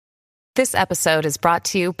This episode is brought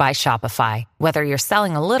to you by Shopify. Whether you're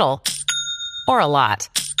selling a little or a lot,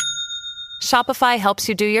 Shopify helps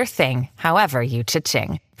you do your thing, however you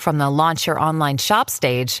cha-ching. From the launch your online shop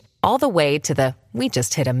stage, all the way to the we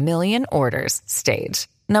just hit 1 million orders stage.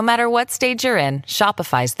 No matter what stage you're in,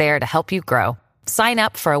 Shopify's there to help you grow. Sign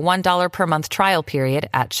up for a $1 per month trial period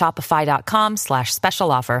at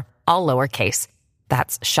shopify.com/special offer, all lowercase.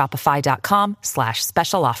 That's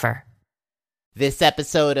shopify.com/special offer. This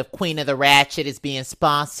episode of Queen of the Ratchet is being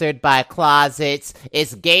sponsored by Closets.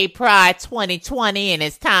 It's Gay Pride 2020, and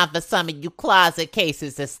it's time for some of you closet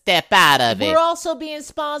cases to step out of it. We're also being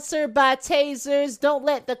sponsored by Tasers. Don't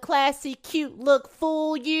let the classy, cute look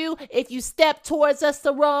fool you. If you step towards us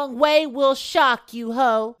the wrong way, we'll shock you,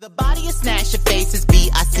 ho. The body is snatch, your face is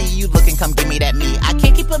beat. I see you looking, come give me that meat. I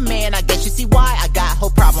can't keep a man, I guess you see why. I got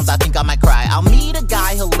whole problems, I think I might cry. I'll meet a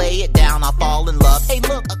guy, he'll lay it down, I'll fall in love. Hey,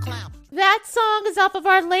 look, a clown. That song is off of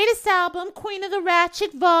our latest album, Queen of the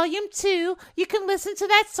Ratchet Volume 2. You can listen to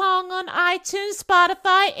that song on iTunes,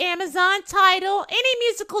 Spotify, Amazon, Tidal, any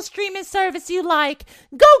musical streaming service you like.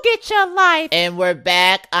 Go get your life. And we're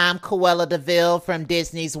back. I'm Cruella DeVille from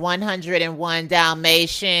Disney's 101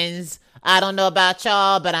 Dalmatians. I don't know about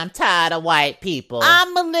y'all, but I'm tired of white people.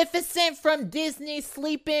 I'm Maleficent from Disney's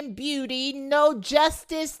Sleeping Beauty. No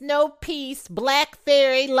justice, no peace. Black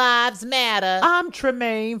fairy lives matter. I'm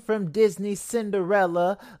Tremaine from Disney's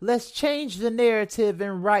Cinderella. Let's change the narrative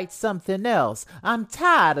and write something else. I'm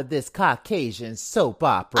tired of this Caucasian soap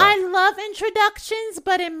opera. I love introductions,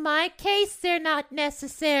 but in my case, they're not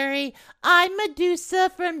necessary. I'm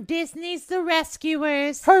Medusa from Disney's The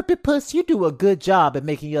Rescuers. Herpy-puss, you do a good job at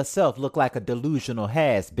making yourself look like a delusional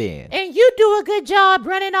has-been. And you do a good job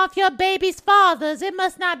running off your baby's fathers. It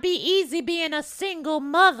must not be easy being a single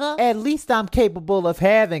mother. At least I'm capable of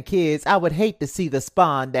having kids. I would hate to see the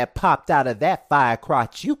spawn that popped out of that fire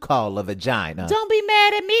crotch you call a vagina. Don't be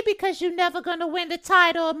mad at me because you're never gonna win the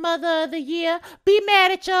title of Mother of the Year. Be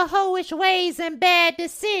mad at your hoish ways and bad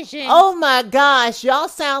decisions. Oh my gosh, y'all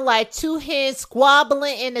sound like two hens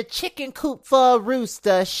squabbling in a chicken coop for a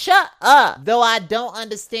rooster. Shut up. Though I don't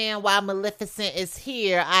understand why Maleficent is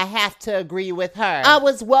here, I have to agree with her. I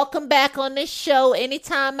was welcome back on this show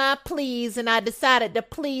anytime I please, and I decided to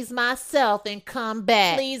please myself and come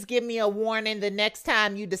back. Please give me a warning the next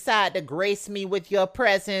time you decide to grace me with your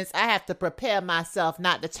presence. I have to prepare myself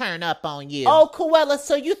not to turn up on you. Oh, Cruella,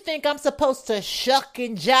 so you think I'm supposed to shuck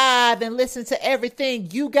and jive and listen to everything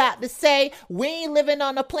you got to say? We ain't living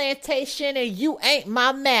on a plantation and you ain't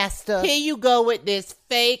my master. Here you go with this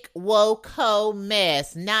fake woke hoe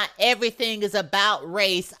mess. Not everything is about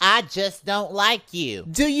race. I just don't like you.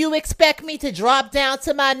 Do you expect me to drop down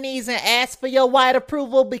to my knees and ask for your white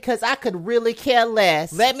approval? Because I could really care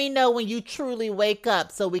less. Let me know when you truly wake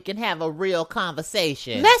up so we can have a real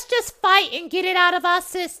conversation. Let's just fight and get it out of our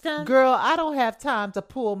system. Girl, I don't have time to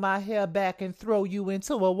pull my hair back and throw you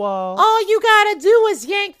into a wall. All you gotta do is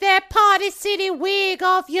yank that Party City wig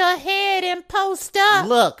off your head and post up.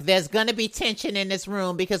 Look, there's gonna be tension in this room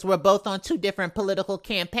because we're both on two different political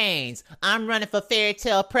campaigns. I'm running for Fairy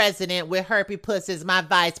Tale President with Herpy Puss as my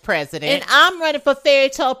vice president. And I'm running for Fairy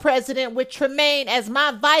Tale President with Tremaine as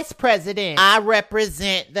my vice president. I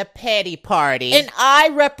represent the petty party. And I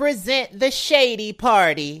represent the shady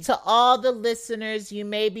party. To all the listeners, you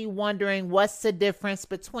may be wondering what's the difference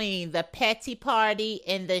between the petty party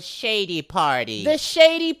and the shady party. The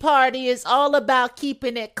shady party is all about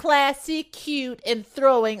keeping it classy, cute, and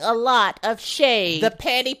throwing a lot of shade. The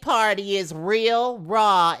petty party is real,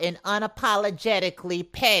 raw, and unapologetically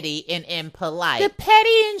petty and impolite. The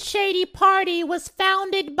petty and shady party was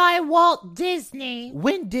founded by Walt Disney.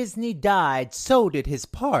 When Disney died, so did his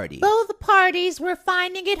party. Both parties were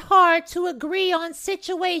finding it hard to agree on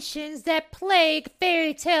situations that plague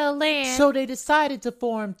fairy tale land. So they decided to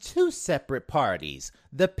form two separate parties.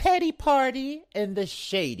 The petty party and the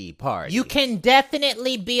shady party. You can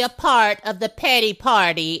definitely be a part of the petty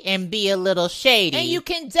party and be a little shady. And you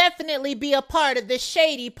can definitely be a part of the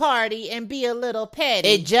shady party and be a little petty.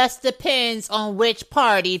 It just depends on which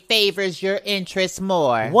party favors your interests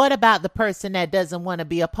more. What about the person that doesn't want to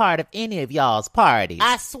be a part of any of y'all's parties?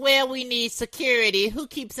 I swear we need security. Who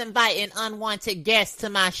keeps inviting unwanted guests to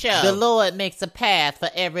my show? The Lord makes a path for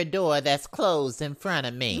every door that's closed in front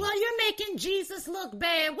of me. Well, you're making making Jesus look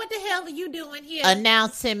bad. What the hell are you doing here?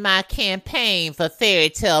 Announcing my campaign for Fairy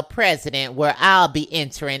Tale President, where I'll be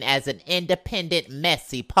entering as an independent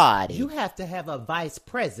messy party. You have to have a vice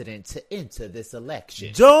president to enter this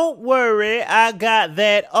election. Don't worry, I got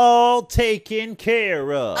that all taken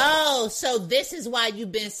care of. Oh, so this is why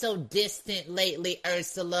you've been so distant lately,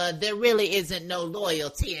 Ursula. There really isn't no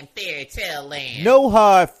loyalty in Fairy Tale Land. No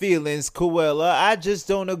hard feelings, Cruella. I just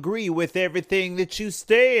don't agree with everything that you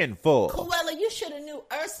stand for. Cruella, you should have knew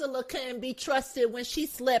Ursula couldn't be trusted when she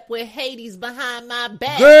slept with Hades behind my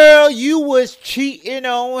back. Girl, you was cheating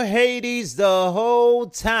on Hades the whole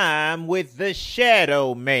time with the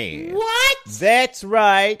Shadow Man. What? That's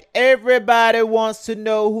right. Everybody wants to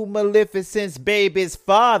know who Maleficent's baby's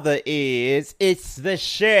father is. It's the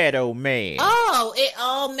Shadow Man. Oh, it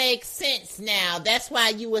all makes sense now. That's why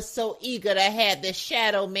you were so eager to have the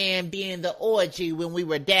Shadow Man be in the orgy when we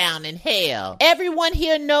were down in hell. Everyone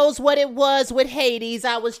here knows what it was with Hades.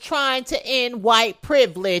 I was trying to end white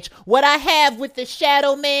privilege. What I have with the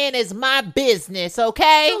Shadow Man is my business,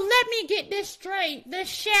 okay? So let me get this straight. The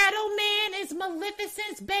Shadow Man is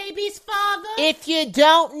Maleficent's baby's father? If you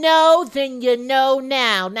don't know, then you know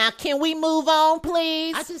now. Now, can we move on,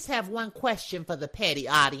 please? I just have one question for the petty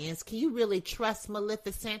audience. Can you really trust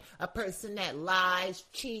Maleficent, a person that lies,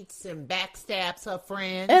 cheats, and backstabs her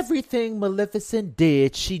friends? Everything Maleficent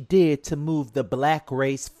did, she did to move the black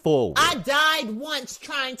race forward. I died once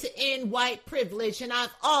trying to end white privilege, and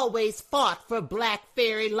I've always fought for black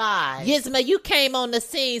fairy lives. Yzma, you came on the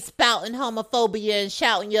scene spouting homophobia and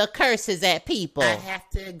shouting your curses at people. I have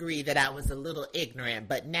to agree that I was a little ignorant,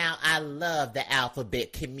 but now I love the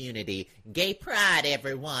alphabet community. Gay pride,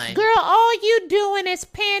 everyone. Girl, all you doing is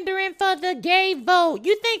pandering for the gay vote.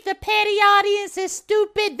 You think the petty audience is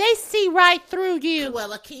stupid? They see right through you.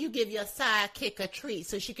 Cruella, can you give your sidekick a treat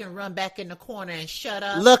so she can run back in the corner and shut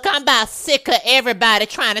up? Look, I'm about sick of everybody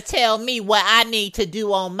trying to tell me what I need to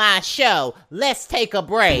do on my show. Let's take a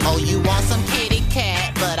break. Oh, you want some kitty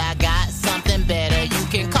cat, but I got something better. You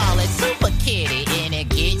can call it Super Kitty, and it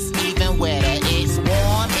gets even wetter. It's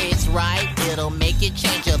warm, it's right, it'll make you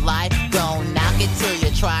change your life. Don't knock it till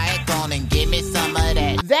you try it, gone and give me some of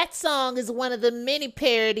that. That song is one of the many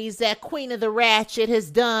parodies that Queen of the Ratchet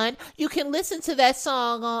has done. You can listen to that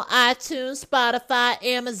song on iTunes, Spotify,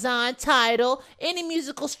 Amazon, Tidal, any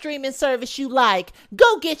musical streaming service you like.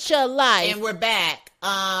 Go get your life. And we're back.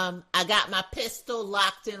 I got my pistol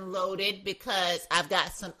locked and loaded because I've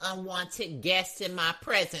got some unwanted guests in my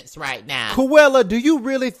presence right now. Cruella, do you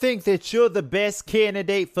really think that you're the best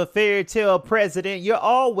candidate for Fairy Tale President? You're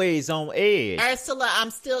always on edge. Ursula, I'm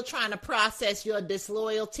still trying to process your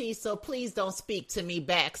disloyalty, so please don't speak to me,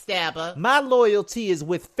 backstabber. My loyalty is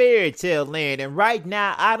with Fairy Tale Land, and right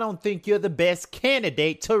now I don't think you're the best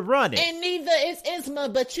candidate to run it. And neither is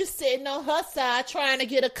Yzma, but you sitting on her side trying to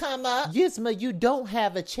get a come up. Yzma, you don't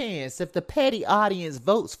have a chance. If the petty audience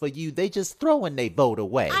votes for you, they just throwing their vote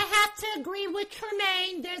away. I have to agree with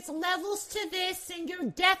Tremaine. There's levels to this, and you're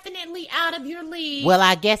definitely out of your league. Well,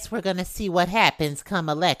 I guess we're gonna see what happens come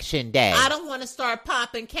election day. I don't want to start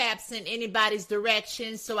popping caps in anybody's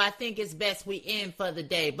direction, so I think it's best we end for the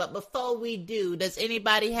day. But before we do, does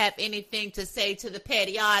anybody have anything to say to the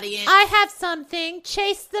petty audience? I have something.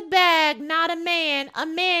 Chase the bag, not a man. A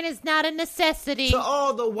man is not a necessity. To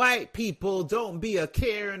all the white people, don't be a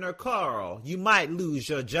Karen or Carl. You might lose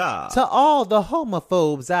your job. To all the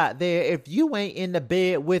homophobes out there, if you ain't in the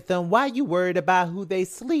bed with them, why you worried about who they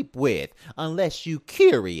sleep with? Unless you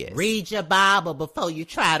curious. Read your Bible before you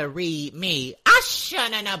try to read me.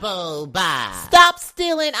 Stop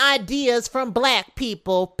stealing ideas from black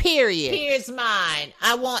people, period. Here's mine.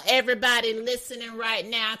 I want everybody listening right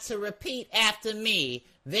now to repeat after me.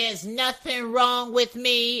 There's nothing wrong with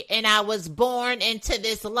me, and I was born into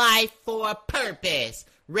this life for a purpose.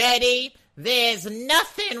 Ready? There's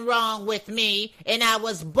nothing wrong with me, and I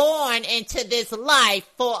was born into this life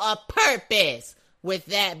for a purpose. With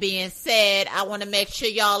that being said, I want to make sure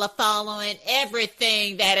y'all are following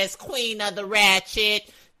everything that is Queen of the Ratchet.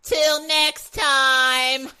 Till next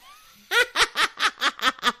time.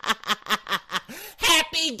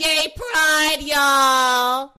 Happy Gay Pride, y'all.